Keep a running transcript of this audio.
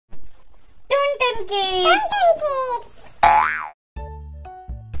Countdown Kids!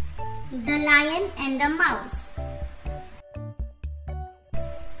 The Lion and the Mouse.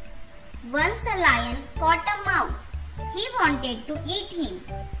 Once a lion caught a mouse. He wanted to eat him.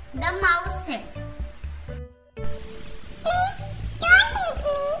 The mouse said, "Please don't eat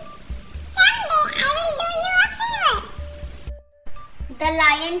me. Someday I will do you a favor." The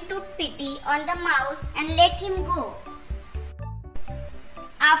lion took pity on the mouse and let him go.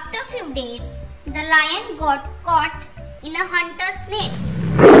 After a few days, the lion got caught in a hunter's net.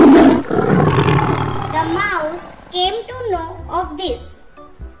 The mouse came to know of this.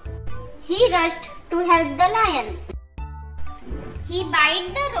 He rushed to help the lion. He bit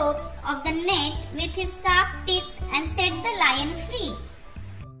the ropes of the net with his sharp teeth and set the lion free.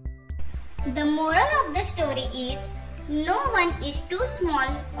 The moral of the story is, no one is too small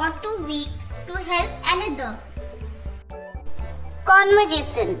or too weak to help another.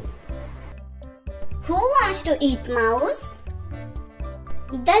 Conversation. Who wants to eat mouse?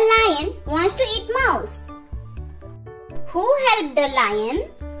 The lion wants to eat mouse. Who helped the lion?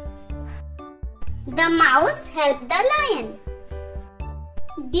 The mouse helped the lion.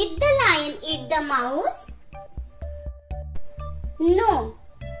 Did the lion eat the mouse? No,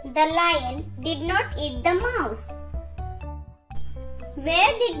 the lion did not eat the mouse.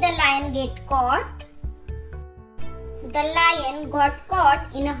 Where did the lion get caught? The lion got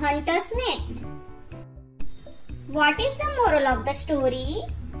caught in a hunter's net. What is the moral of the story?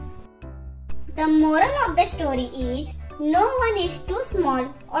 The moral of the story is, no one is too small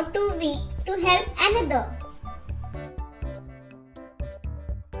or too weak to help another.